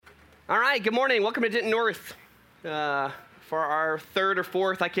All right, good morning. Welcome to Denton North for our third or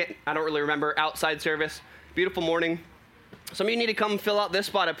fourth, I don't really remember, outside service. Beautiful morning. Some of you need to come fill out this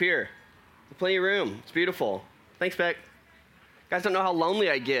spot up here. There's plenty of room. It's beautiful. Thanks, Beck. Guys don't know how lonely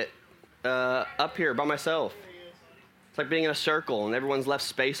I get up here by myself. It's like being in a circle and everyone's left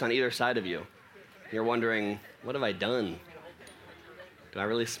space on either side of you. You're wondering, what have I done? Do I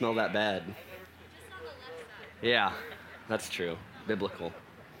really smell that bad? Yeah, that's true. Biblical.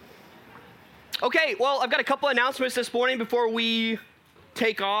 Okay, well, I've got a couple announcements this morning before we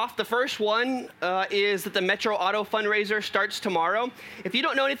take off. The first one is that the Metro Auto fundraiser starts tomorrow. If you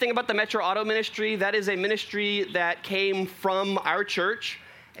don't know anything about the Metro Auto ministry, that is a ministry that came from our church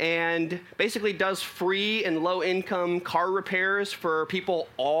and basically does free and low-income car repairs for people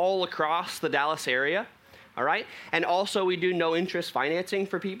all across the Dallas area, all right? And also we do no-interest financing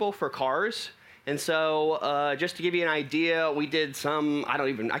for people for cars. And so just to give you an idea, we did I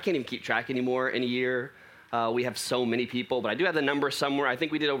can't even keep track anymore in a year. We have so many people, but I do have the number somewhere. I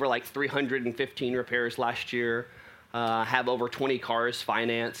think we did over like 315 repairs last year, have over 20 cars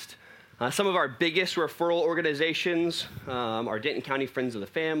financed. Some of our biggest referral organizations are Denton County Friends of the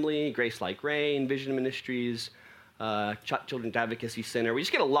Family, Grace Like Rain, Vision Ministries, Children's Advocacy Center. We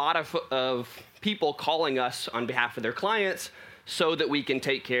just get a lot of people calling us on behalf of their clients so that we can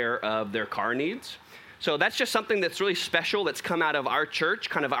take care of their car needs. So that's just something that's really special that's come out of our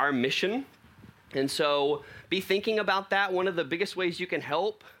church, kind of our mission. And so be thinking about that. One of the biggest ways you can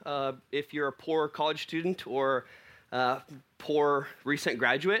help if you're a poor college student or poor recent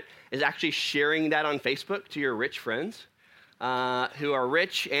graduate is actually sharing that on Facebook to your rich friends who are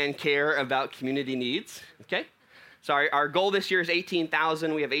rich and care about community needs, okay? So our goal this year is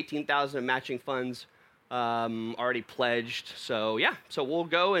 $18,000. We have $18,000 in matching funds already pledged. So we'll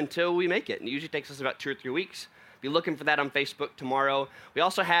go until we make it. And it usually takes us about 2 or 3 weeks. Be looking for that on Facebook tomorrow. We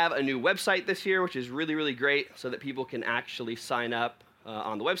also have a new website this year, which is really, really great so that people can actually sign up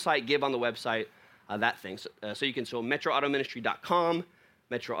on the website, give on the website, that thing. So you can metroautoministry.com,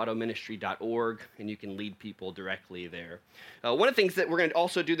 metroautoministry.org, and you can lead people directly there. One of the things that we're going to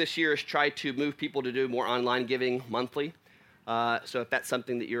also do this year is try to move people to do more online giving monthly. So if that's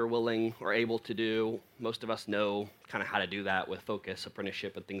something that you're willing or able to do, most of us know kind of how to do that with Focus,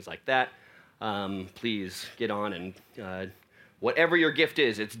 apprenticeship, and things like that. Please get on and whatever your gift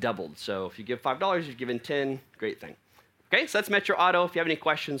is, it's doubled. So if you give $5, you've given $10, great thing. Okay, so that's Metro Auto. If you have any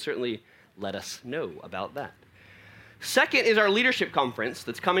questions, certainly let us know about that. Second is our leadership conference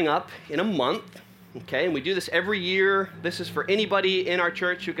that's coming up in a month. Okay, and we do this every year. This is for anybody in our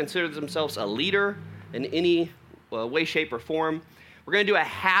church who considers themselves a leader in any way, shape, or form. We're going to do a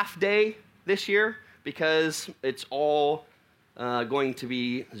half day this year because it's all going to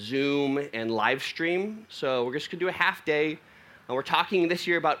be Zoom and live stream. So we're just going to do a half day. And we're talking this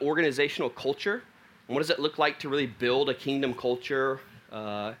year about organizational culture. And what does it look like to really build a kingdom culture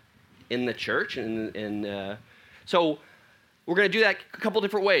in the church? So we're going to do that a couple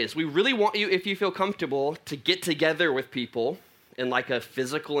different ways. We really want you, if you feel comfortable, to get together with people in like a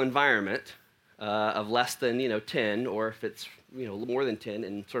physical environment of less than 10, or if it's more than 10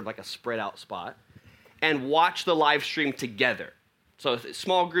 in sort of like a spread out spot, and watch the live stream together. So if it's a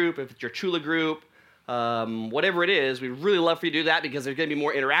small group, if it's your Chula group, whatever it is, we'd really love for you to do that because there's going to be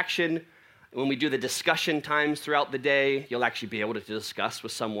more interaction. When we do the discussion times throughout the day, you'll actually be able to discuss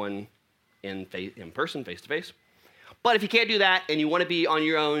with someone in person, face-to-face. But if you can't do that and you want to be on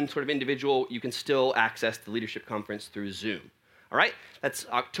your own sort of individual, you can still access the leadership conference through Zoom. All right? That's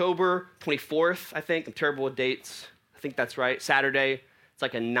October 24th, I think. I'm terrible with dates. I think that's right. Saturday. It's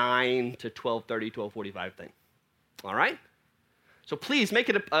like a 9 to 12:30, 12:45 thing. All right? So please make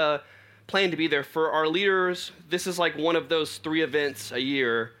it a plan to be there. For our leaders, this is like one of those 3 events a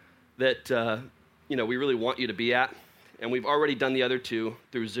year that we really want you to be at. And we've already done the other 2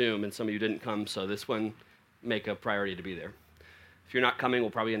 through Zoom, and some of you didn't come, so this one, make a priority to be there. If you're not coming, we'll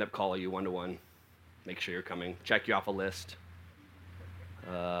probably end up calling you one-to-one. Make sure you're coming. Check you off a list.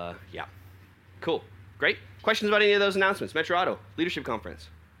 Cool. Great. Questions about any of those announcements? Metro Auto, Leadership Conference?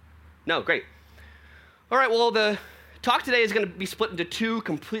 No, great. All right, well, the talk today is going to be split into 2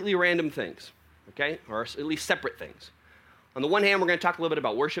 completely random things, okay? Or at least separate things. On the one hand, we're going to talk a little bit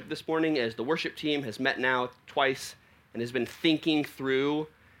about worship this morning as the worship team has met now twice and has been thinking through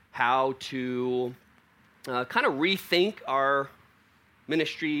how to kind of rethink our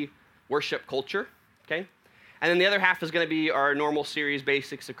ministry worship culture, okay? And then the other half is going to be our normal series,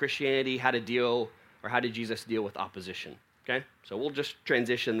 Basics of Christianity, how did Jesus deal with opposition, okay? So we'll just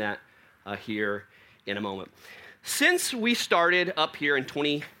transition that here in a moment. Since we started up here in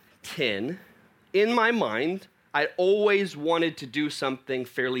 2010, in my mind, I always wanted to do something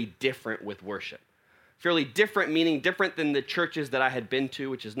fairly different with worship. Fairly different, meaning different than the churches that I had been to,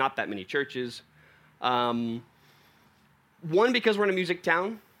 which is not that many churches. One, because we're in a music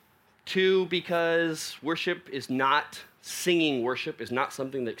town. Two, because singing worship is not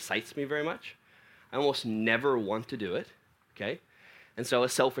something that excites me very much. I almost never want to do it, okay? And so a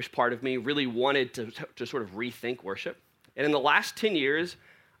selfish part of me really wanted to sort of rethink worship. And in the last 10 years,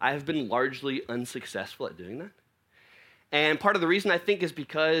 I have been largely unsuccessful at doing that. And part of the reason I think is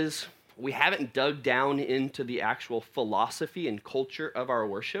because we haven't dug down into the actual philosophy and culture of our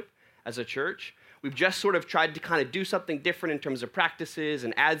worship as a church. We've just sort of tried to kind of do something different in terms of practices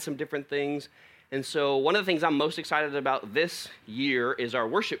and add some different things. And so one of the things I'm most excited about this year is our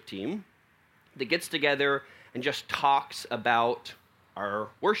worship team that gets together and just talks about our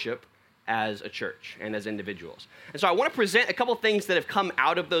worship as a church and as individuals. And so I want to present a couple things that have come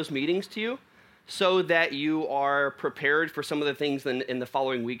out of those meetings to you so that you are prepared for some of the things in the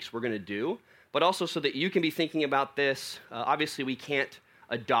following weeks we're going to do, but also so that you can be thinking about this. Obviously, we can't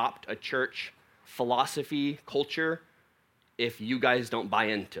adopt a church philosophy, culture, if you guys don't buy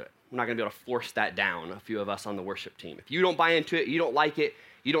into it. We're not going to be able to force that down, a few of us on the worship team. If you don't buy into it, you don't like it,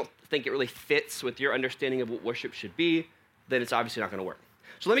 you don't think it really fits with your understanding of what worship should be, then it's obviously not going to work.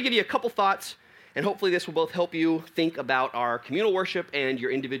 So let me give you a couple thoughts, and hopefully this will both help you think about our communal worship and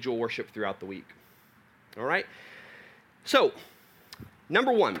your individual worship throughout the week. All right? So,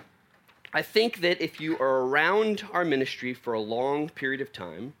 number one, I think that if you are around our ministry for a long period of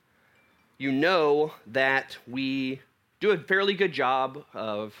time, you know that we do a fairly good job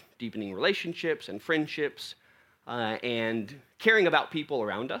of deepening relationships and friendships and caring about people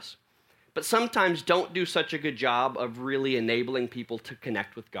around us, but sometimes don't do such a good job of really enabling people to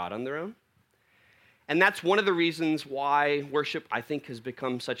connect with God on their own. And that's one of the reasons why worship, I think, has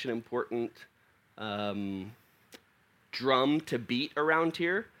become such an important drum to beat around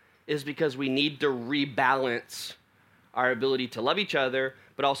here, is because we need to rebalance our ability to love each other,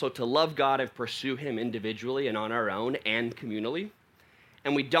 but also to love God and pursue Him individually and on our own and communally.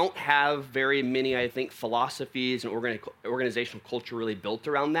 And we don't have very many, I think, philosophies and organizational culture really built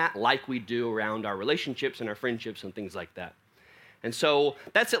around that, like we do around our relationships and our friendships and things like that. And so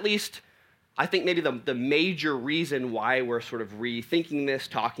that's at least, I think, maybe the major reason why we're sort of rethinking this,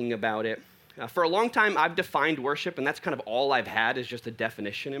 talking about it. For a long time, I've defined worship, and that's kind of all I've had is just a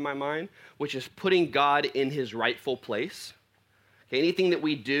definition in my mind, which is putting God in His rightful place. Okay, anything that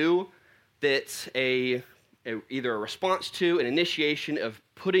we do that's either a response to, an initiation of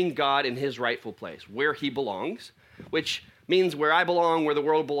putting God in His rightful place, where He belongs, which means where I belong, where the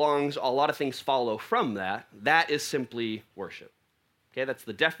world belongs, a lot of things follow from that. That is simply worship. Okay, that's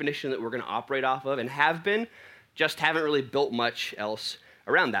the definition that we're going to operate off of and have been, just haven't really built much else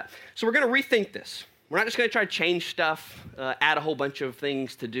around that. So we're going to rethink this. We're not just going to try to change stuff, add a whole bunch of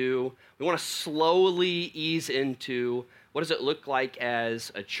things to do. We want to slowly ease into what does it look like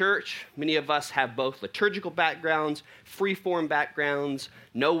as a church. Many of us have both liturgical backgrounds, free-form backgrounds,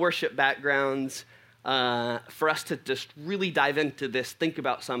 no worship backgrounds. For us to just really dive into this, think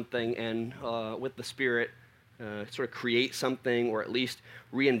about something, and with the Spirit, sort of create something or at least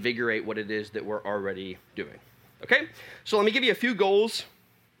reinvigorate what it is that we're already doing. Okay? So let me give you a few goals,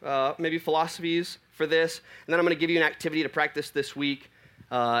 maybe philosophies for this, and then I'm going to give you an activity to practice this week,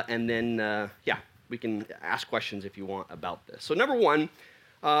 and then, we can ask questions if you want about this. So number one,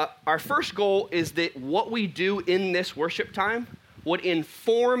 our first goal is that what we do in this worship time would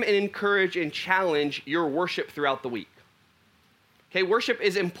inform and encourage and challenge your worship throughout the week. Okay, worship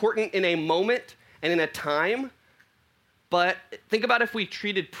is important in a moment and in a time, but think about if we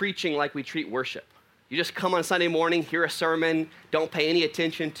treated preaching like we treat worship. You just come on Sunday morning, hear a sermon, don't pay any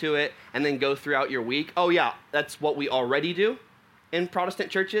attention to it, and then go throughout your week. Oh yeah, that's what we already do in Protestant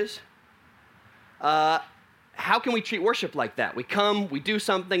churches. How can we treat worship like that? We come, we do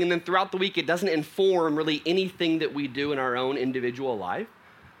something, and then throughout the week it doesn't inform really anything that we do in our own individual life.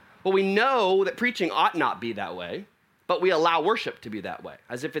 But we know that preaching ought not be that way, but we allow worship to be that way,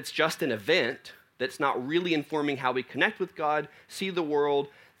 as if it's just an event that's not really informing how we connect with God, see the world,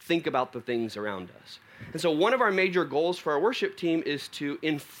 think about the things around us. And so one of our major goals for our worship team is to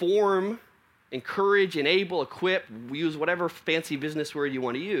inform, encourage, enable, equip, use whatever fancy business word you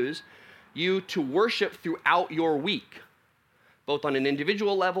want to use, you to worship throughout your week, both on an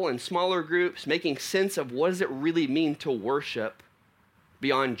individual level and smaller groups, making sense of what does it really mean to worship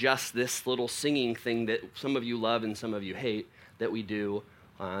beyond just this little singing thing that some of you love and some of you hate that we do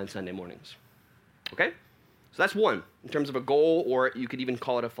on Sunday mornings. Okay? So that's one, in terms of a goal, or you could even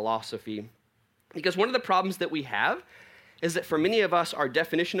call it a philosophy. Because one of the problems that we have is that for many of us, our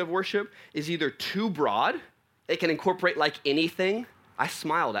definition of worship is either too broad It can incorporate like anything. I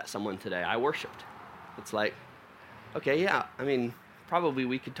smiled at someone today. I worshiped. It's like, okay, yeah, I mean, probably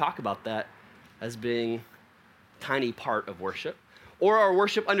we could talk about that as being a tiny part of worship. Or our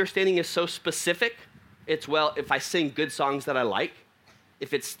worship understanding is so specific. It's, well, if I sing good songs that I like,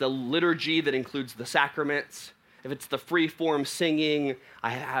 if it's the liturgy that includes the sacraments, if it's the free-form singing,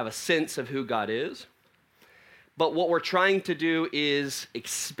 I have a sense of who God is. But what we're trying to do is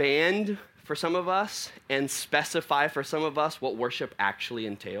expand for some of us and specify for some of us what worship actually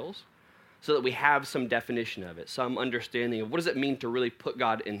entails so that we have some definition of it, some understanding of what does it mean to really put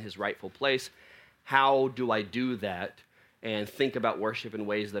God in his rightful place? How do I do that and think about worship in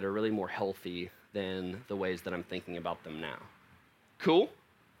ways that are really more healthy than the ways that I'm thinking about them now? Cool?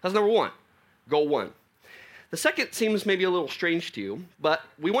 That's number one. Goal one. The second seems maybe a little strange to you, but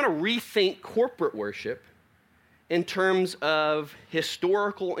we want to rethink corporate worship in terms of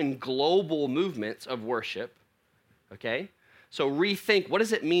historical and global movements of worship, okay? So rethink, what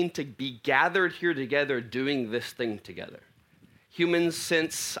does it mean to be gathered here together doing this thing together? Humans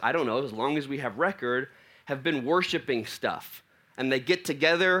since, I don't know, as long as we have record, have been worshiping stuff. And they get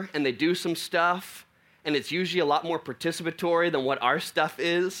together and they do some stuff, and it's usually a lot more participatory than what our stuff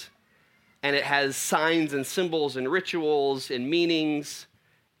is. And it has signs and symbols and rituals and meanings.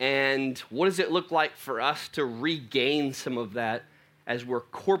 And what does it look like for us to regain some of that as we're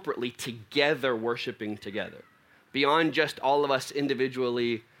corporately together worshiping together? Beyond just all of us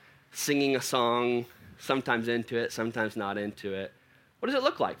individually singing a song, sometimes into it, sometimes not into it. What does it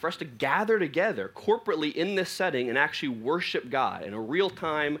look like for us to gather together corporately in this setting and actually worship God in a real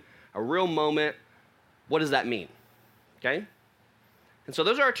time, a real moment? What does that mean? Okay? And so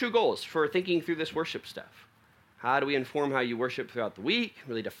those are our two goals for thinking through this worship stuff. How do we inform how you worship throughout the week?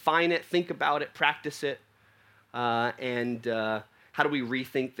 Really define it, think about it, practice it. And how do we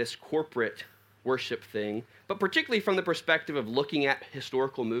rethink this corporate worship thing? But particularly from the perspective of looking at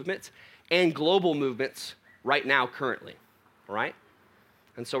historical movements and global movements right now, currently. All right?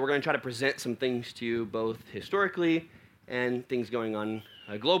 And so we're going to try to present some things to you both historically and things going on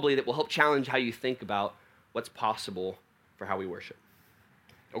globally that will help challenge how you think about what's possible for how we worship.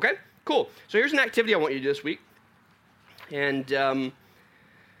 Okay? Cool. So here's an activity I want you to do this week. And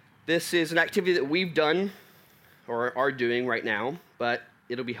this is an activity that we've done or are doing right now, but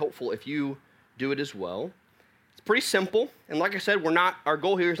it'll be helpful if you do it as well. It's pretty simple, and like I said, our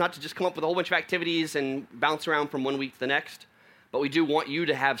goal here is not to just come up with a whole bunch of activities and bounce around from one week to the next, but we do want you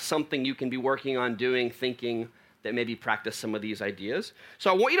to have something you can be working on, doing, thinking, that maybe practice some of these ideas. So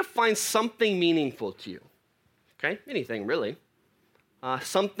I want you to find something meaningful to you, okay? Anything, really.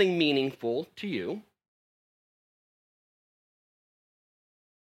 Something meaningful to you.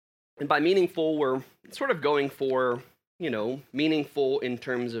 And by meaningful, we're sort of going for, meaningful in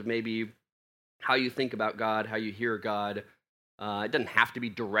terms of maybe how you think about God, how you hear God. It doesn't have to be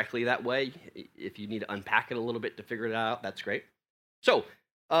directly that way. If you need to unpack it a little bit to figure it out, that's great. So,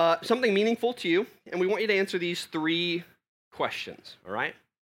 something meaningful to you, and we want you to answer these three questions, all right?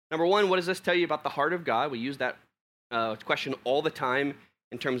 Number one, what does this tell you about the heart of God? We use that question all the time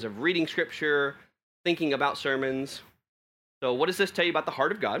in terms of reading Scripture, thinking about sermons. So what does this tell you about the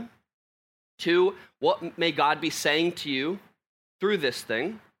heart of God? Two, what may God be saying to you through this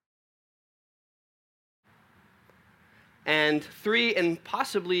thing? And three, and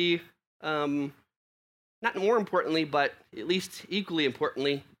possibly, not more importantly, but at least equally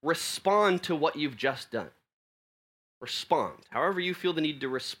importantly, respond to what you've just done. Respond. However you feel the need to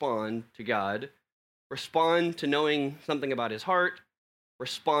respond to God, respond to knowing something about his heart,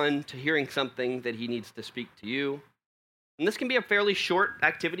 respond to hearing something that he needs to speak to you. And this can be a fairly short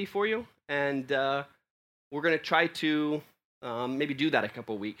activity for you, and we're going to try to maybe do that a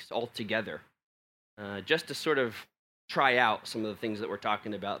couple weeks all together, just to sort of try out some of the things that we're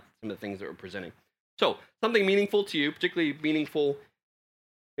talking about, some of the things that we're presenting. So, something meaningful to you, particularly meaningful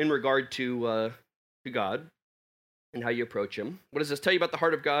in regard to God and how you approach him. What does this tell you about the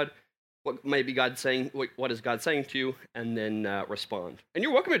heart of God? What may be God saying? What is God saying to you? And then respond. And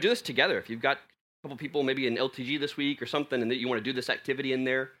you're welcome to do this together. If you've got a couple people maybe in LTG this week or something and that you want to do this activity in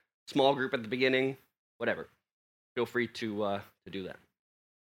there, small group at the beginning, whatever. Feel free to do that.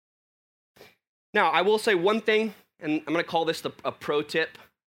 Now, I will say one thing, and I'm going to call this a pro tip,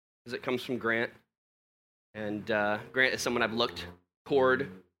 because it comes from Grant. And Grant is someone I've looked toward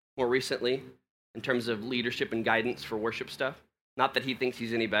more recently in terms of leadership and guidance for worship stuff. Not that he thinks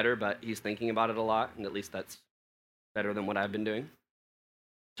he's any better, but he's thinking about it a lot, and at least that's better than what I've been doing.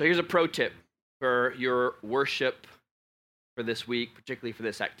 So here's a pro tip for your worship for this week, particularly for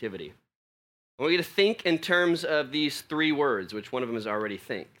this activity. I want you to think in terms of these three words, which one of them is already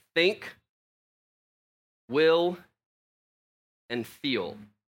think. Think, will, and feel.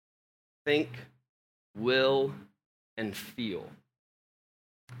 Think, will, and feel.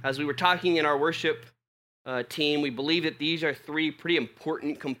 As we were talking in our worship team, we believe that these are three pretty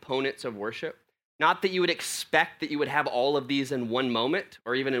important components of worship. Not that you would expect that you would have all of these in one moment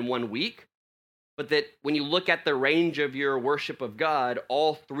or even in 1 week, but that when you look at the range of your worship of God,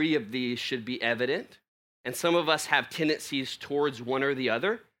 all three of these should be evident. And some of us have tendencies towards one or the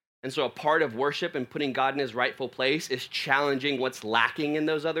other. And so a part of worship and putting God in his rightful place is challenging what's lacking in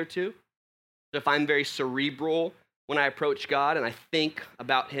those other two. So if I'm very cerebral when I approach God and I think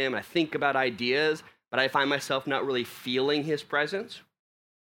about him, I think about ideas, but I find myself not really feeling his presence,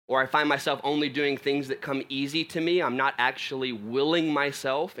 or I find myself only doing things that come easy to me, I'm not actually willing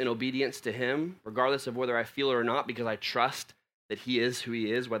myself in obedience to him, regardless of whether I feel it or not, because I trust that he is who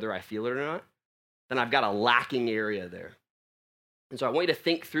he is, whether I feel it or not, then I've got a lacking area there. And so I want you to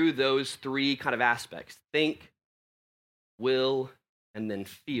think through those three kind of aspects. Think, will, and then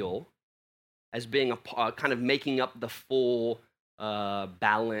feel as being a kind of making up the full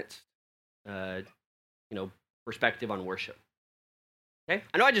balanced perspective on worship. Okay?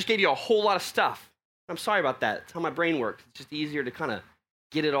 I know I just gave you a whole lot of stuff. I'm sorry about that. It's how my brain works. It's just easier to kind of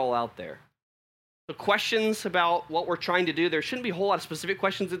get it all out there. So questions about what we're trying to do, there shouldn't be a whole lot of specific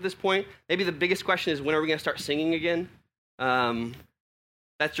questions at this point. Maybe the biggest question is, when are we going to start singing again?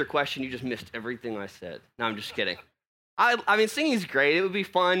 That's your question. You just missed everything I said. No, I'm just kidding. I mean, singing's great. It would be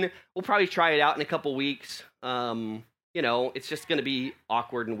fun. We'll probably try it out in a couple weeks. It's just going to be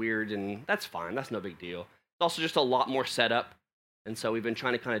awkward and weird, and that's fine. That's no big deal. It's also just a lot more setup, and so we've been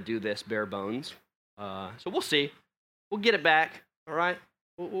trying to kind of do this bare bones. So we'll see. We'll get it back, all right?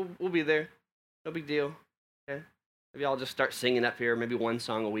 We'll be there. No big deal, okay? Maybe I'll just start singing up here, maybe one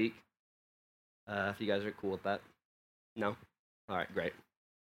song a week, if you guys are cool with that. No? All right, great.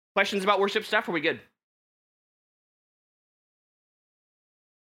 Questions about worship stuff? Are we good?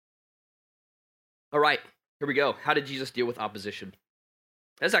 All right, here we go. How did Jesus deal with opposition?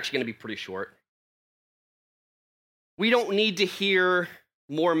 That's actually going to be pretty short. We don't need to hear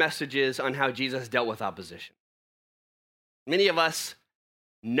more messages on how Jesus dealt with opposition. Many of us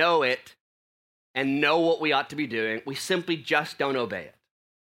know it and know what we ought to be doing. We simply just don't obey it.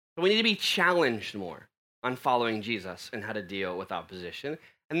 So we need to be challenged more on following Jesus and how to deal with opposition.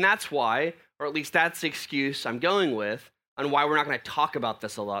 And that's why, or at least that's the excuse I'm going with, on why we're not going to talk about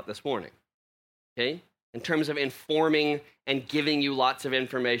this a lot this morning. Okay? In terms of informing and giving you lots of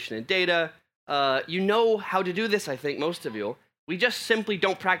information and data, you know how to do this, I think, most of you. We just simply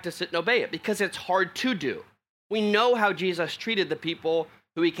don't practice it and obey it because it's hard to do. We know how Jesus treated the people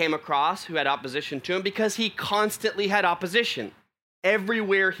who he came across who had opposition to him because he constantly had opposition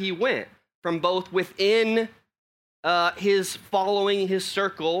everywhere he went, from both within his following, his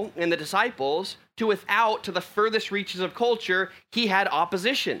circle, and the disciples, to without, to the furthest reaches of culture. He had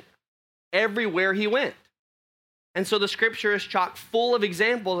opposition everywhere he went. And so the scripture is chock full of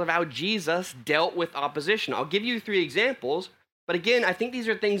examples of how Jesus dealt with opposition. I'll give you 3 examples, but again, I think these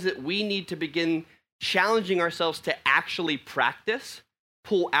are things that we need to begin challenging ourselves to actually practice,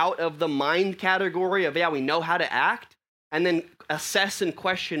 pull out of the mind category of, yeah, we know how to act, and then assess and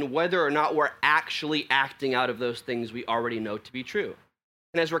question whether or not we're actually acting out of those things we already know to be true.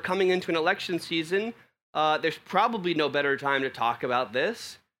 And as we're coming into an election season, there's probably no better time to talk about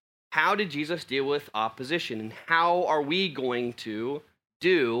this. How did Jesus deal with opposition? And how are we going to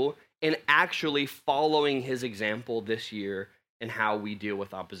do in actually following his example this year and how we deal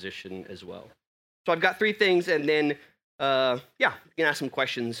with opposition as well? So I've got 3 things, and then, we can ask some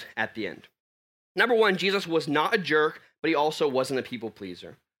questions at the end. Number 1, Jesus was not a jerk, but he also wasn't a people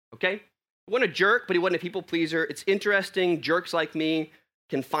pleaser, okay? He wasn't a jerk, but he wasn't a people pleaser. It's interesting, jerks like me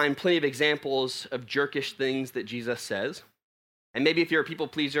can find plenty of examples of jerkish things that Jesus says. And maybe if you're a people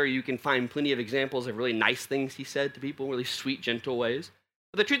pleaser, you can find plenty of examples of really nice things he said to people, really sweet, gentle ways.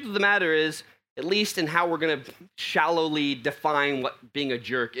 But the truth of the matter is, at least in how we're going to shallowly define what being a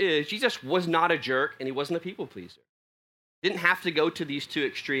jerk is, Jesus was not a jerk and he wasn't a people pleaser. Didn't have to go to these 2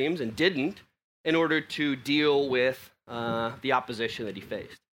 extremes, and didn't, in order to deal with the opposition that he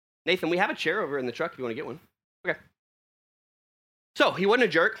faced. Nathan, we have a chair over in the truck if you want to get one. Okay. So he wasn't a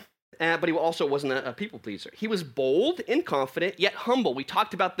jerk, but he also wasn't a people pleaser. He was bold and confident, yet humble. We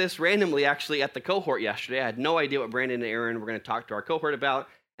talked about this randomly, actually, at the cohort yesterday. I had no idea what Brandon and Aaron were going to talk to our cohort about,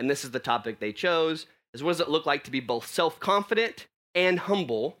 and this is the topic they chose, is what does it look like to be both self-confident and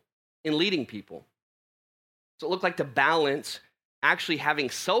humble in leading people? So it looked like to balance actually having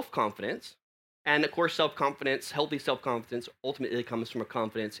self-confidence, and of course self-confidence, healthy self-confidence, ultimately comes from a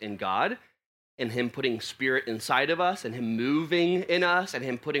confidence in God, and him putting spirit inside of us, and him moving in us, and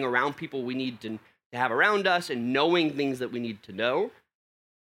him putting around people we need to to have around us and knowing things that we need to know.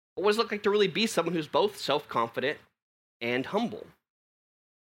 What does it look like to really be someone who's both self-confident and humble?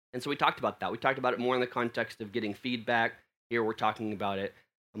 And so we talked about that. We talked about it more in the context of getting feedback. Here we're talking about it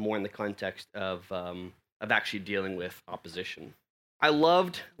more in the context of actually dealing with opposition. I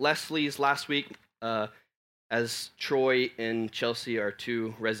loved Leslie's last week, as Troy and Chelsea are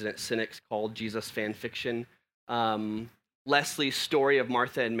two resident cynics called Jesus fan fiction. Leslie's story of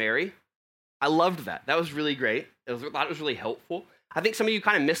Martha and Mary. I loved that. That was really great. I thought it was really helpful. I think some of you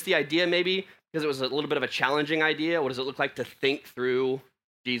kind of missed the idea maybe because it was a little bit of a challenging idea. What does it look like to think through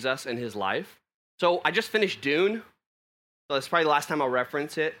Jesus and his life? So I just finished Dune. So that's probably the last time I'll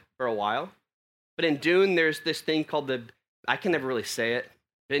reference it for a while. But in Dune, there's this thing called I can never really say it,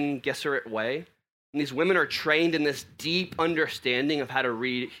 Ben Gesserit way. And these women are trained in this deep understanding of how to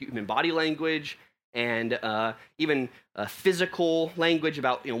read human body language and even physical language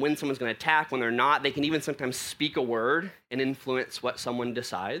about when someone's going to attack, when they're not. They can even sometimes speak a word and influence what someone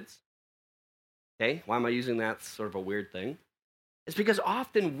decides. Okay, why am I using that? It's sort of a weird thing. It's because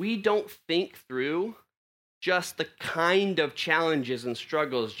often we don't think through just the kind of challenges and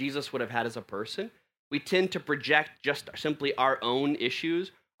struggles Jesus would have had as a person. We tend to project just simply our own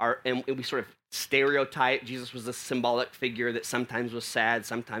issues, and we sort of stereotype Jesus was a symbolic figure that sometimes was sad,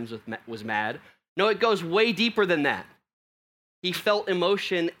 sometimes was mad. No, it goes way deeper than that. He felt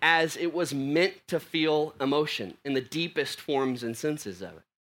emotion as it was meant to feel emotion in the deepest forms and senses of it.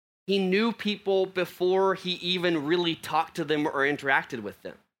 He knew people before he even really talked to them or interacted with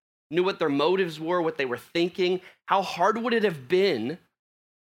them. Knew what their motives were, what they were thinking. How hard would it have been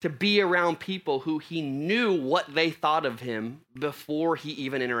to be around people who he knew what they thought of him before he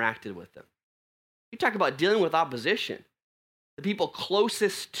even interacted with them? You talk about dealing with opposition. The people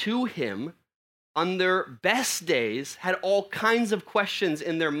closest to him on their best days had all kinds of questions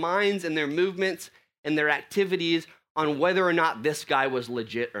in their minds and their movements and their activities on whether or not this guy was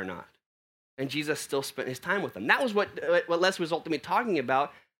legit or not. And Jesus still spent his time with them. That was what Leslie was ultimately talking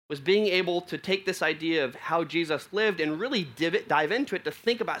about, was being able to take this idea of how Jesus lived and really dive into it to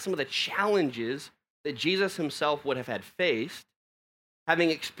think about some of the challenges that Jesus himself would have had faced, having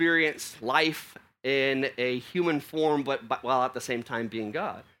experienced life in a human form, but while at the same time being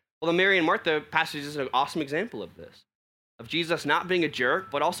God. Well, the Mary and Martha passage is an awesome example of this, of Jesus not being a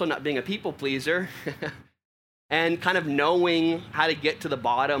jerk, but also not being a people pleaser, and kind of knowing how to get to the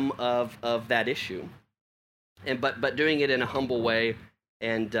bottom of that issue, but doing it in a humble way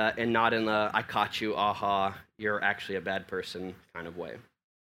and not in a I caught you, aha, you're actually a bad person kind of way.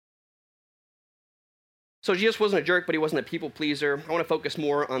 So Jesus wasn't a jerk, but he wasn't a people pleaser. I want to focus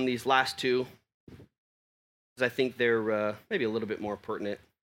more on these last two because I think they're maybe a little bit more pertinent,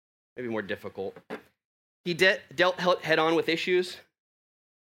 maybe more difficult. He dealt head-on with issues,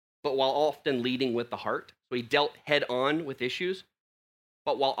 but while often leading with the heart. So he dealt head-on with issues,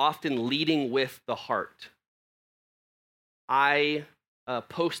 but while often leading with the heart. I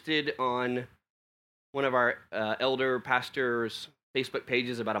posted on one of our elder pastors' Facebook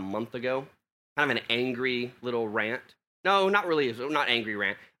pages about a month ago, kind of an angry little rant. No, not really. It was not an angry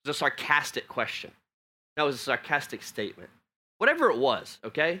rant. It was a sarcastic question. No, it was a sarcastic statement. Whatever it was,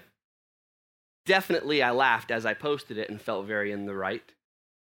 okay? Definitely I laughed as I posted it and felt very in the right.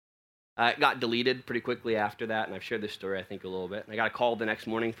 It got deleted pretty quickly after that, and I've shared this story, I think, a little bit. I got a call the next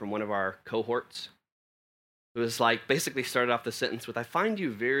morning from one of our cohorts. It was like, basically started off the sentence with, I find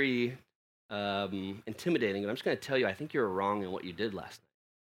you very intimidating, and I'm just going to tell you, I think you were wrong in what you did last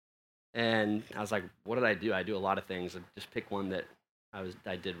night. And I was like, what did I do? I do a lot of things. I just pick one that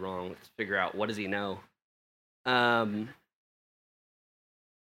I did wrong. Let's figure out, what does he know? And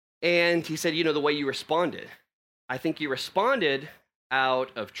he said, the way you responded. I think you responded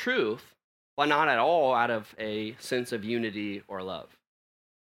out of truth, but not at all out of a sense of unity or love.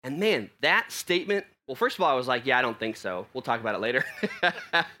 And man, that statement, well, first of all, I was like, yeah, I don't think so. We'll talk about it later.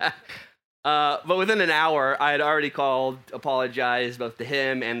 But within an hour, I had already called, apologized both to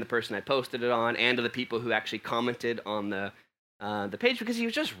him and the person I posted it on, and to the people who actually commented on the page, because he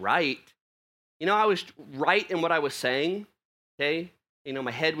was just right. I was right in what I was saying, okay?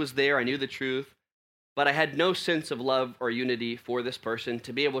 My head was there, I knew the truth, but I had no sense of love or unity for this person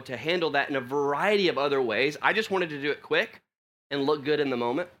to be able to handle that in a variety of other ways. I just wanted to do it quick and look good in the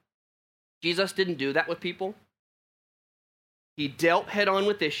moment. Jesus didn't do that with people. He dealt head-on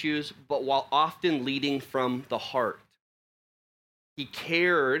with issues, but while often leading from the heart. He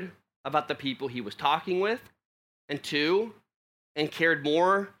cared about the people he was talking with, and cared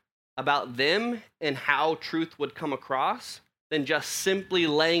more about them and how truth would come across than just simply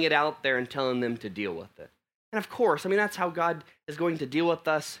laying it out there and telling them to deal with it. And of course, I mean, that's how God is going to deal with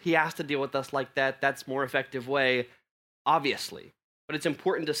us. He has to deal with us like that. That's a more effective way, obviously. But it's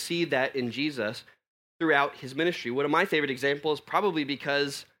important to see that in Jesus throughout his ministry. One of my favorite examples, probably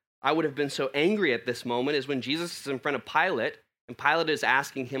because I would have been so angry at this moment, is when Jesus is in front of Pilate, and Pilate is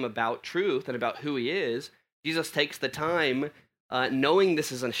asking him about truth and about who he is. Jesus takes the time, knowing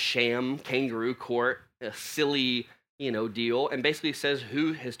this is a sham kangaroo court, a silly, deal, and basically says,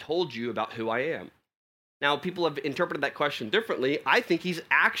 "Who has told you about who I am?" Now, people have interpreted that question differently. I think he's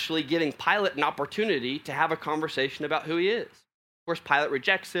actually giving Pilate an opportunity to have a conversation about who he is. Of course, Pilate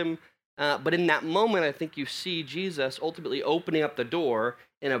rejects him, but in that moment, I think you see Jesus ultimately opening up the door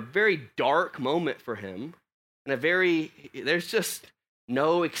in a very dark moment for him, and there's just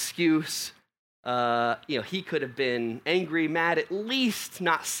no excuse. He could have been angry, mad, at least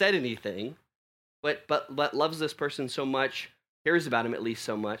not said anything, but loves this person so much, cares about him at least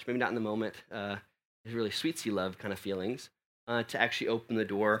so much, maybe not in the moment, his really sweetsy love kind of feelings, to actually open the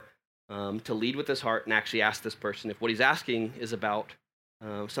door, to lead with his heart and actually ask this person if what he's asking is about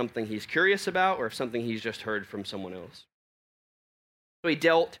something he's curious about or if something he's just heard from someone else. So he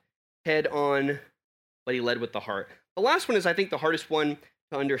dealt head on, but he led with the heart. The last one is, I think, the hardest one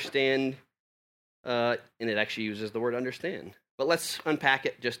to understand, and it actually uses the word understand. But let's unpack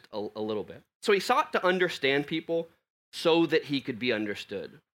it just a little bit. So he sought to understand people so that he could be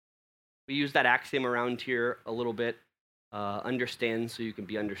understood. We use that axiom around here a little bit. Understand so you can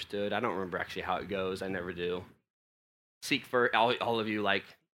be understood. I don't remember actually how it goes. I never do. Seek for all of you,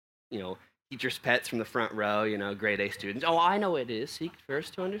 teachers' pets from the front row, grade A students. Oh, I know it is. Seek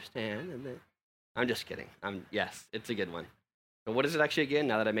first to understand. And then I'm just kidding. Yes, it's a good one. So what is it actually again,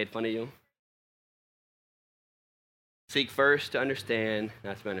 now that I made fun of you? Seek first to understand,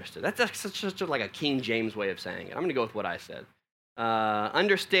 not to be understood. That's such like a King James way of saying it. I'm going to go with what I said.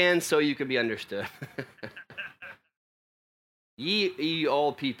 Understand so you can be understood. Ye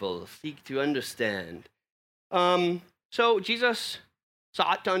all people, seek to understand. So Jesus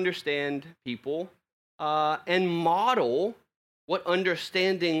sought to understand people and model what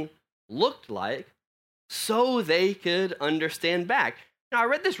understanding looked like so they could understand back. Now, I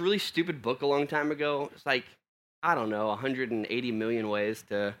read this really stupid book a long time ago. It's like, I don't know, 180 million ways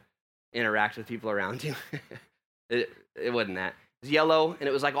to interact with people around you. It wasn't that. It was yellow, and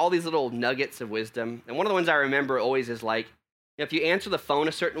it was like all these little nuggets of wisdom. And one of the ones I remember always is like, if you answer the phone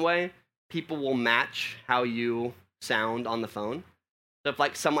a certain way, people will match how you sound on the phone. So if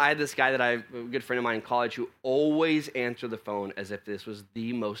I had this guy a good friend of mine in college who always answered the phone as if this was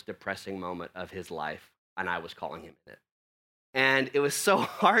the most depressing moment of his life, and I was calling him in it. And it was so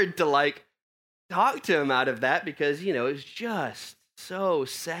hard to talk to him out of that because, it was just so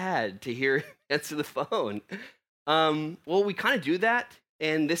sad to hear him answer the phone. Well, we kind of do that,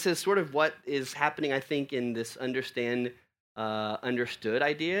 and this is sort of what is happening, I think, in this understood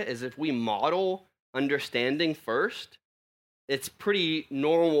idea, is if we model understanding first, it's pretty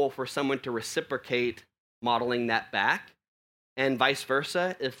normal for someone to reciprocate modeling that back, and vice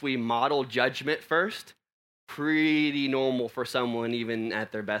versa. If we model judgment first, pretty normal for someone, even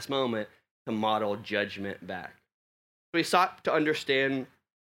at their best moment, to model judgment back. So we sought to understand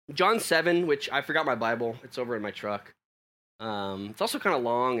John 7, which I forgot my Bible. It's over in my truck. It's also kind of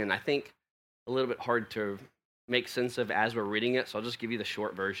long, and I think a little bit hard to make sense of as we're reading it, so I'll just give you the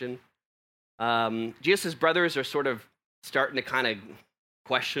short version. Jesus' brothers are sort of starting to kind of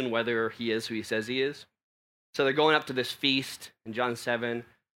question whether he is who he says he is. So they're going up to this feast in John 7,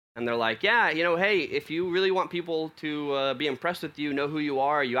 and they're like, yeah, hey, if you really want people to be impressed with you, know who you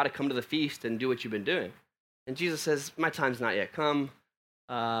are, you ought to come to the feast and do what you've been doing. And Jesus says, my time's not yet come.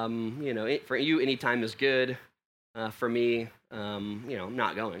 For you, any time is good. For me, I'm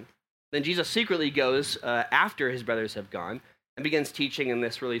not going. Then Jesus secretly goes after his brothers have gone and begins teaching in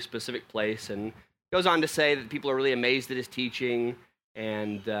this really specific place, and goes on to say that people are really amazed at his teaching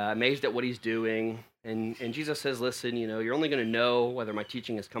and amazed at what he's doing. And Jesus says, listen, you're only going to know whether my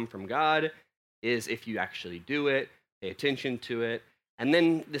teaching has come from God is if you actually do it, pay attention to it. And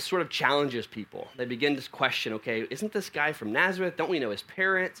then this sort of challenges people. They begin to question, okay, isn't this guy from Nazareth? Don't we know his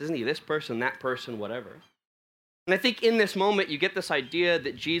parents? Isn't he this person, that person, whatever? And I think in this moment, you get this idea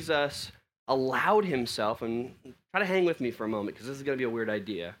that Jesus allowed himself, and try to hang with me for a moment because this is going to be a weird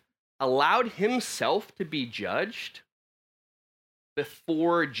idea, allowed himself to be judged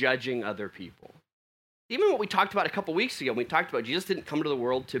before judging other people. Even what we talked about a couple weeks ago, we talked about Jesus didn't come to the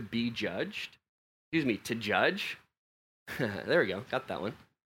world to be judged. To judge. There we go, got that one.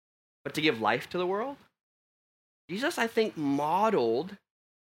 But to give life to the world. Jesus, I think, modeled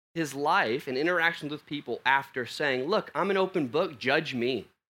his life and interactions with people after saying, look, I'm an open book, judge me.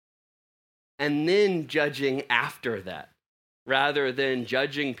 and then judging after that, rather than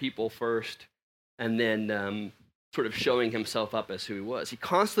judging people first and then sort of showing himself up as who he was. He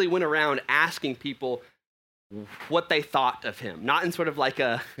constantly went around asking people what they thought of him, not in sort of like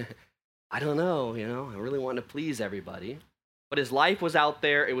a, I don't know, I really want to please everybody. But his life was out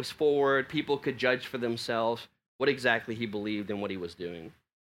there, it was forward, people could judge for themselves what exactly he believed and what he was doing.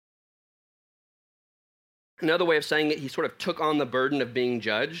 Another way of saying it, he sort of took on the burden of being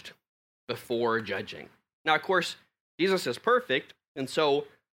judged before judging. Now, of course, Jesus is perfect, and so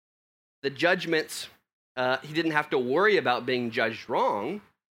the judgments, he didn't have to worry about being judged wrong,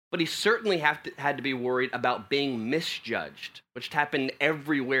 but he certainly had to be worried about being misjudged, which happened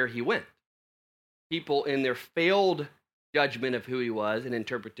everywhere he went. People in their failed judgment of who he was and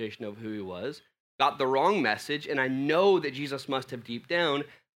interpretation of who he was got the wrong message, and I know that Jesus must have deep down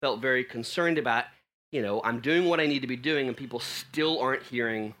felt very concerned about, I'm doing what I need to be doing, and people still aren't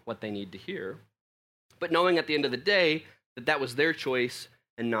hearing what they need to hear. But knowing at the end of the day that was their choice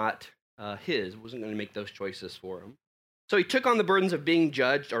and not his, wasn't going to make those choices for him. So he took on the burdens of being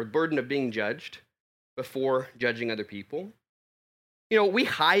judged, or burden of being judged, before judging other people. We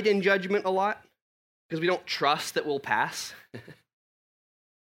hide in judgment a lot because we don't trust that we'll pass.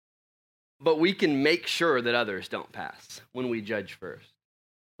 But we can make sure that others don't pass when we judge first.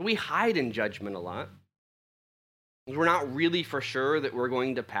 We hide in judgment a lot. We're not really for sure that we're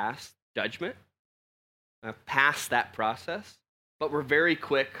going to pass judgment, pass that process, but we're very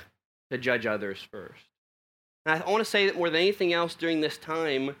quick to judge others first. And I want to say that more than anything else during this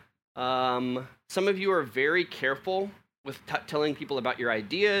time, some of you are very careful with telling people about your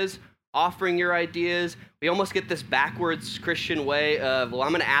ideas, offering your ideas. We almost get this backwards Christian way of, I'm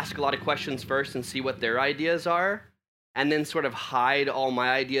going to ask a lot of questions first and see what their ideas are, and then sort of hide all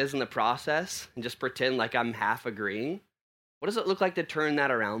my ideas in the process and just pretend like I'm half agreeing. What does it look like to turn that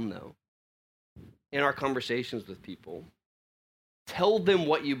around, though, in our conversations with people? Tell them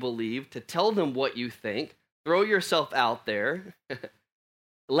what you believe, to tell them what you think. Throw yourself out there.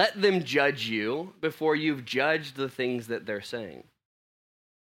 Let them judge you before you've judged the things that they're saying.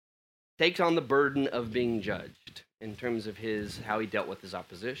 Takes on the burden of being judged in terms of how he dealt with his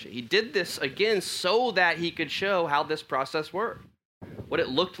opposition. He did this, again, so that he could show how this process worked, what it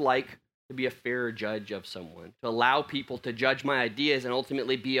looked like to be a fair judge of someone, to allow people to judge my ideas and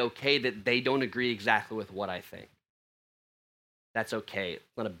ultimately be okay that they don't agree exactly with what I think. That's okay.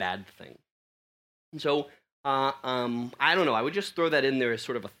 It's not a bad thing. And so, I don't know. I would just throw that in there as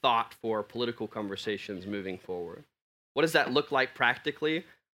sort of a thought for political conversations moving forward. What does that look like practically?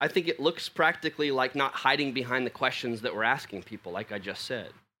 I think it looks practically like not hiding behind the questions that we're asking people, like I just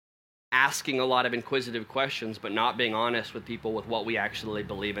said. Asking a lot of inquisitive questions, but not being honest with people with what we actually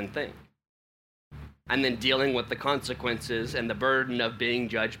believe and think. And then dealing with the consequences and the burden of being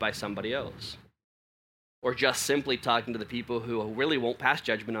judged by somebody else. Or just simply talking to the people who really won't pass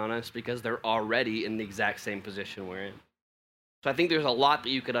judgment on us because they're already in the exact same position we're in. So I think there's a lot that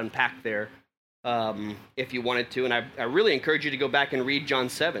you could unpack there if you wanted to. And I really encourage you to go back and read John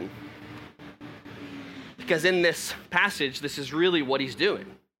 7. Because in this passage, this is really what he's doing,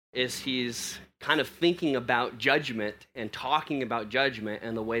 is he's kind of thinking about judgment and talking about judgment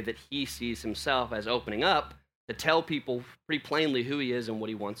and the way that he sees himself as opening up to tell people pretty plainly who he is and what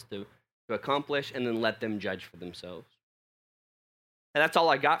he wants to accomplish, and then let them judge for themselves. And that's all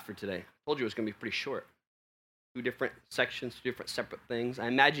I got for today. I told you it was going to be pretty short. 2 different sections, 2 different separate things. I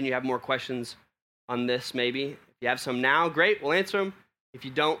imagine you have more questions on this, maybe. If you have some now, great, we'll answer them. If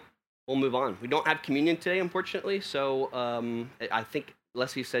you don't, we'll move on. We don't have communion today, unfortunately, so I think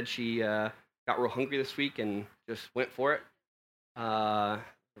Leslie said she got real hungry this week and just went for it. A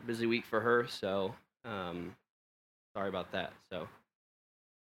busy week for her, so sorry about that. So,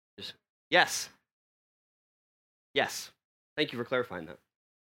 Yes. Thank you for clarifying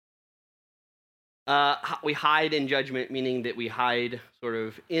that. We hide in judgment, meaning that we hide sort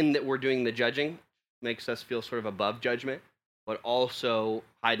of in that we're doing the judging, makes us feel sort of above judgment, but also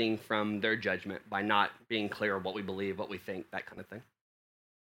hiding from their judgment by not being clear what we believe, what we think, that kind of thing.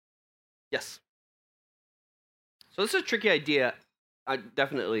 Yes. So this is a tricky idea,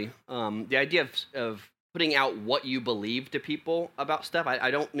 definitely. The idea of putting out what you believe to people about stuff. I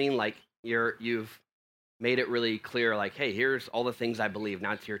don't mean like you've made it really clear, like, hey, here's all the things I believe.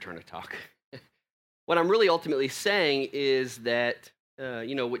 Now it's your turn to talk. What I'm really ultimately saying is that,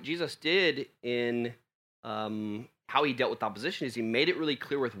 what Jesus did in how he dealt with opposition is he made it really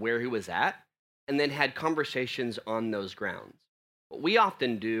clear with where he was at and then had conversations on those grounds. What we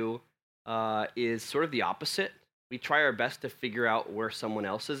often do is sort of the opposite. We try our best to figure out where someone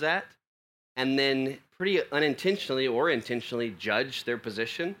else is at and then pretty unintentionally or intentionally judge their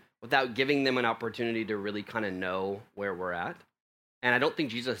position without giving them an opportunity to really kind of know where we're at. And I don't think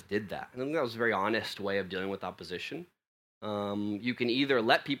Jesus did that. I think that was a very honest way of dealing with opposition. You can either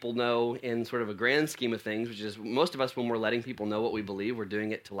let people know in sort of a grand scheme of things, which is most of us, when we're letting people know what we believe, we're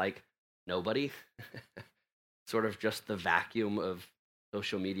doing it to like nobody, sort of just the vacuum of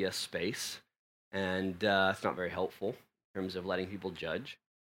social media space. And it's not very helpful in terms of letting people judge.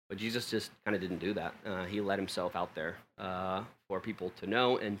 But Jesus just kind of didn't do that. He let himself out there for people to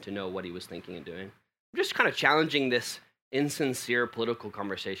know and to know what he was thinking and doing. I'm just kind of challenging this insincere political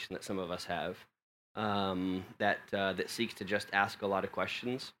conversation that some of us have that seeks to just ask a lot of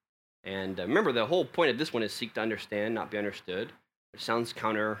questions. And remember, the whole point of this one is seek to understand, not be understood, which sounds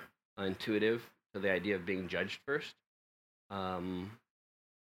counterintuitive to the idea of being judged first.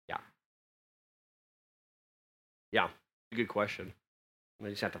 Yeah, a good question. I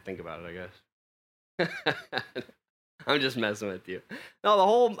just have to think about it, I guess. I'm just messing with you. No, the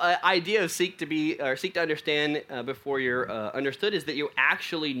whole idea of seek to understand before you're understood is that you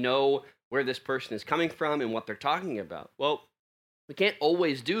actually know where this person is coming from and what they're talking about. Well, we can't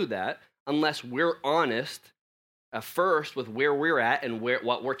always do that unless we're honest first with where we're at and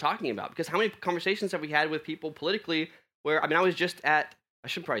what we're talking about. Because how many conversations have we had with people politically where, I was just at, I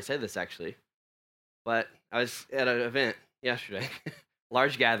should probably say this actually, but I was at an event yesterday,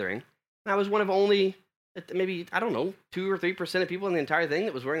 large gathering, and I was one of only maybe, 2 or 3% of people in the entire thing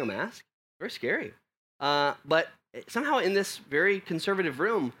that was wearing a mask. Very scary. But somehow in this very conservative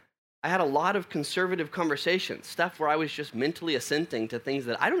room, I had a lot of conservative conversations, stuff where I was just mentally assenting to things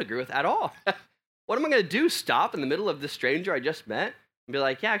that I don't agree with at all. What am I going to do? Stop in the middle of this stranger I just met and be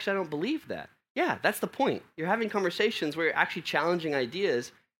like, yeah, actually, I don't believe that. Yeah, that's the point. You're having conversations where you're actually challenging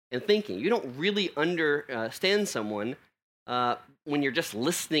ideas and thinking. You don't really understand someone when you're just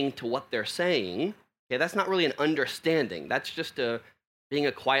listening to what they're saying. Okay, that's not really an understanding. That's just being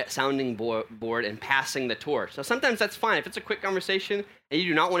a quiet sounding board and passing the torch. So sometimes that's fine. If it's a quick conversation and you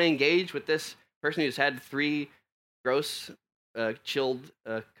do not want to engage with this person who's had 3 gross chilled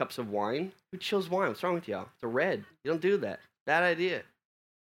cups of wine. Who chills wine? What's wrong with y'all? It's a red. You don't do that. Bad idea.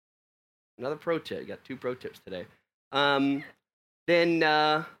 Another pro tip. You got 2 pro tips today. Then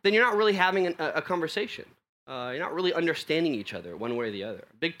you're not really having a conversation. You're not really understanding each other one way or the other.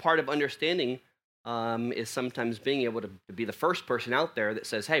 A big part of understanding is sometimes being able to be the first person out there that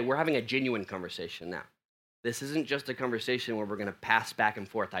says, hey, we're having a genuine conversation now. This isn't just a conversation where we're going to pass back and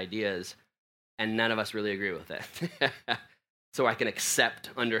forth ideas and none of us really agree with it. So I can accept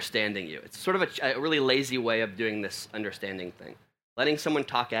understanding you. It's sort of a really lazy way of doing this understanding thing. Letting someone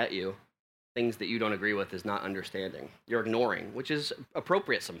talk at you, things that you don't agree with, is not understanding. You're ignoring, which is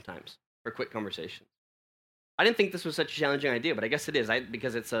appropriate sometimes for quick conversations. I didn't think this was such a challenging idea, but I guess it is,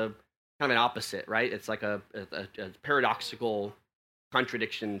 because it's a kind of an opposite, right? It's like a paradoxical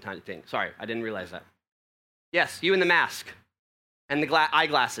contradiction type thing. Sorry, I didn't realize that. Yes, you in the mask and the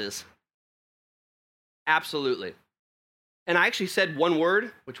eyeglasses. Absolutely. And I actually said one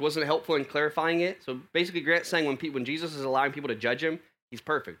word, which wasn't helpful in clarifying it. So basically, Grant's saying when Jesus is allowing people to judge him, he's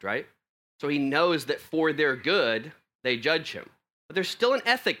perfect, right? So he knows that for their good, they judge him. But there's still an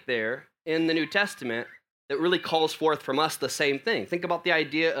ethic there in the New Testament that really calls forth from us the same thing. Think about the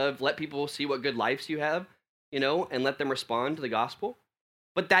idea of let people see what good lives you have, and let them respond to the gospel.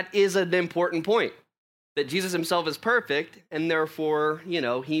 But that is an important point, that Jesus himself is perfect, and therefore,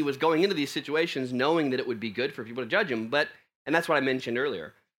 he was going into these situations knowing that it would be good for people to judge him. And that's what I mentioned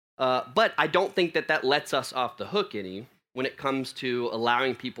earlier. But I don't think that lets us off the hook any when it comes to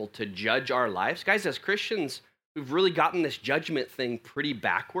allowing people to judge our lives. Guys, as Christians, we've really gotten this judgment thing pretty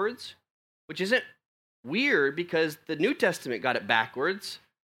backwards, which isn't weird because the New Testament got it backwards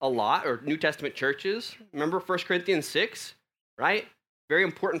a lot, or New Testament churches. Remember 1 Corinthians 6, right? Very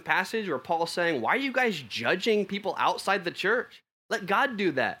important passage where Paul's saying, why are you guys judging people outside the church? Let God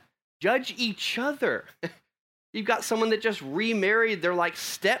do that. Judge each other. You've got someone that just remarried their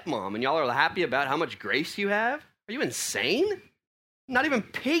stepmom, and y'all are happy about how much grace you have? Are you insane? Not even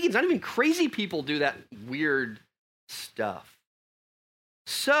pagans, not even crazy people do that weird stuff.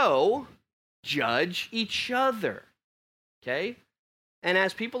 So, judge each other, okay? And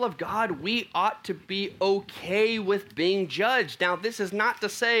as people of God, we ought to be okay with being judged. Now, this is not to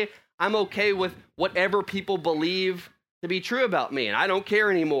say I'm okay with whatever people believe to be true about me, and I don't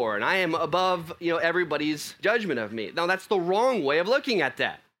care anymore, and I am above, everybody's judgment of me. Now, that's the wrong way of looking at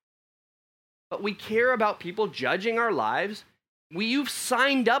that. But we care about people judging our lives. You've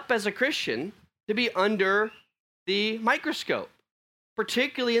signed up as a Christian to be under the microscope,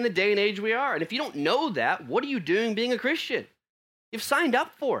 particularly in the day and age we are. And if you don't know that, what are you doing being a Christian? You've signed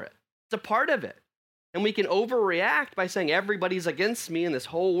up for it. It's a part of it. And we can overreact by saying everybody's against me and this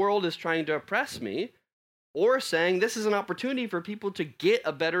whole world is trying to oppress me, or saying this is an opportunity for people to get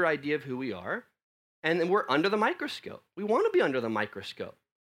a better idea of who we are, and we're under the microscope. We want to be under the microscope.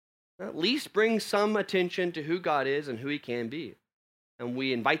 At least bring some attention to who God is and who he can be. And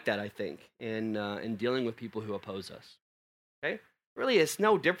we invite that, I think, in dealing with people who oppose us. Okay? Really, it's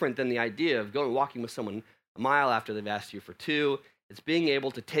no different than the idea of going walking with someone a mile after they've asked you for 2. It's being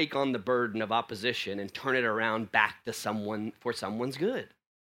able to take on the burden of opposition and turn it around back to someone for someone's good.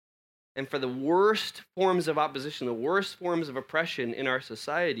 And for the worst forms of opposition, the worst forms of oppression in our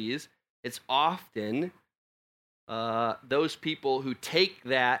societies, it's often those people who take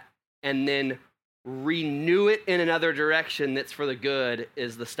that and then renew it in another direction that's for the good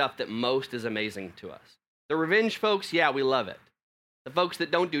is the stuff that most is amazing to us. The revenge folks, yeah, we love it. The folks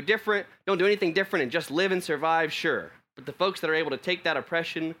that don't do anything different and just live and survive, sure. But the folks that are able to take that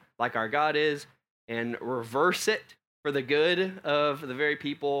oppression, like our God is, and reverse it for the good of the very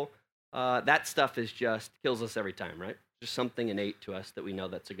people, that stuff is just kills us every time, right? Just something innate to us that we know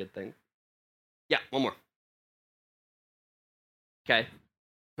that's a good thing. Yeah, one more. Okay.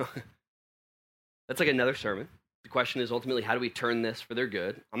 That's like another sermon. The question is ultimately, how do we turn this for their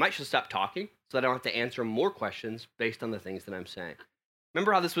good? I might just stop talking so that I don't have to answer more questions based on the things that I'm saying.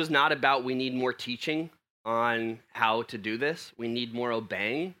 Remember how this was not about we need more teaching on how to do this? We need more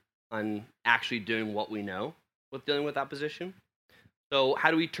obeying on actually doing what we know with dealing with opposition. So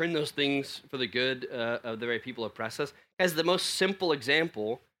how do we turn those things for the good of the very people who oppress us? As the most simple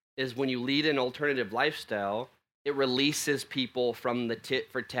example is when you lead an alternative lifestyle, it releases people from the tit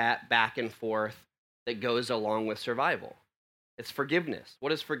for tat back and forth that goes along with survival. It's forgiveness. What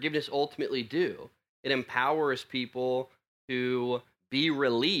does forgiveness ultimately do? It empowers people to be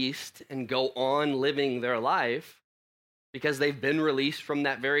released and go on living their life because they've been released from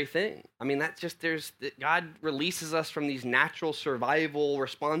that very thing. I mean, that's just, God releases us from these natural survival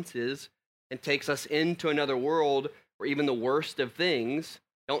responses and takes us into another world where even the worst of things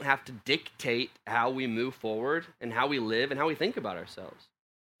don't have to dictate how we move forward and how we live and how we think about ourselves.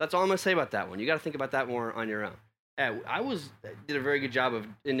 That's all I'm going to say about that one. You got to think about that more on your own. Yeah, I did a very good job of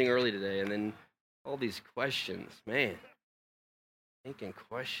ending early today, and then all these questions, man. Thinking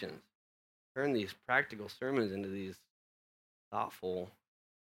questions. Turn these practical sermons into these thoughtful.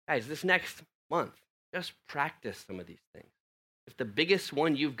 Guys, this next month, just practice some of these things. If the biggest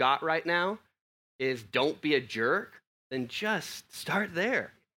one you've got right now is don't be a jerk, then just start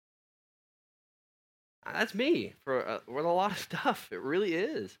there. That's me with a lot of stuff. It really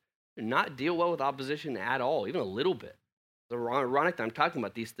is. Do not deal well with opposition at all, even a little bit. It's ironic that I'm talking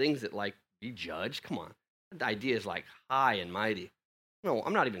about these things that, like, be judged. Come on. The idea is, like, high and mighty. No,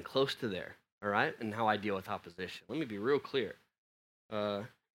 I'm not even close to there, all right, and how I deal with opposition. Let me be real clear. Said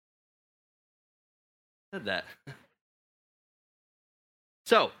that.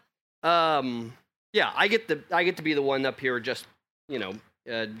 So, yeah, I get to be the one up here just,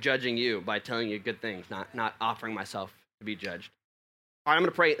 judging you by telling you good things, not offering myself to be judged. All right, I'm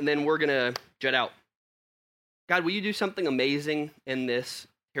going to pray, and then we're going to jet out. God, will you do something amazing in this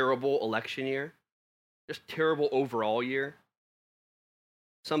terrible election year? Just terrible overall year?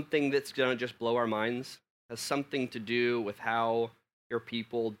 Something that's going to just blow our minds? Has something to do with how your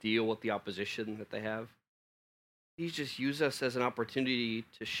people deal with the opposition that they have? Please just use us as an opportunity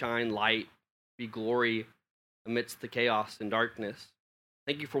to shine light, be glory amidst the chaos and darkness.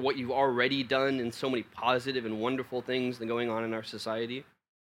 Thank you for what you've already done in so many positive and wonderful things that are going on in our society.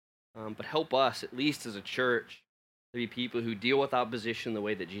 But help us, at least as a church, to be people who deal with opposition the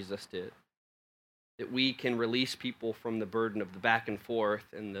way that Jesus did. That we can release people from the burden of the back and forth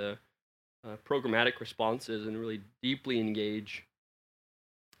and the programmatic responses and really deeply engage.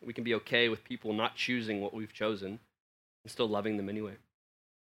 We can be okay with people not choosing what we've chosen and still loving them anyway.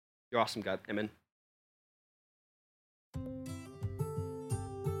 You're awesome, God. Amen.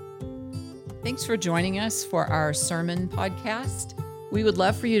 Thanks for joining us for our sermon podcast. We would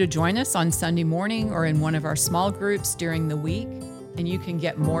love for you to join us on Sunday morning or in one of our small groups during the week. And you can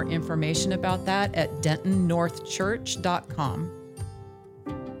get more information about that at dentonnorthchurch.com.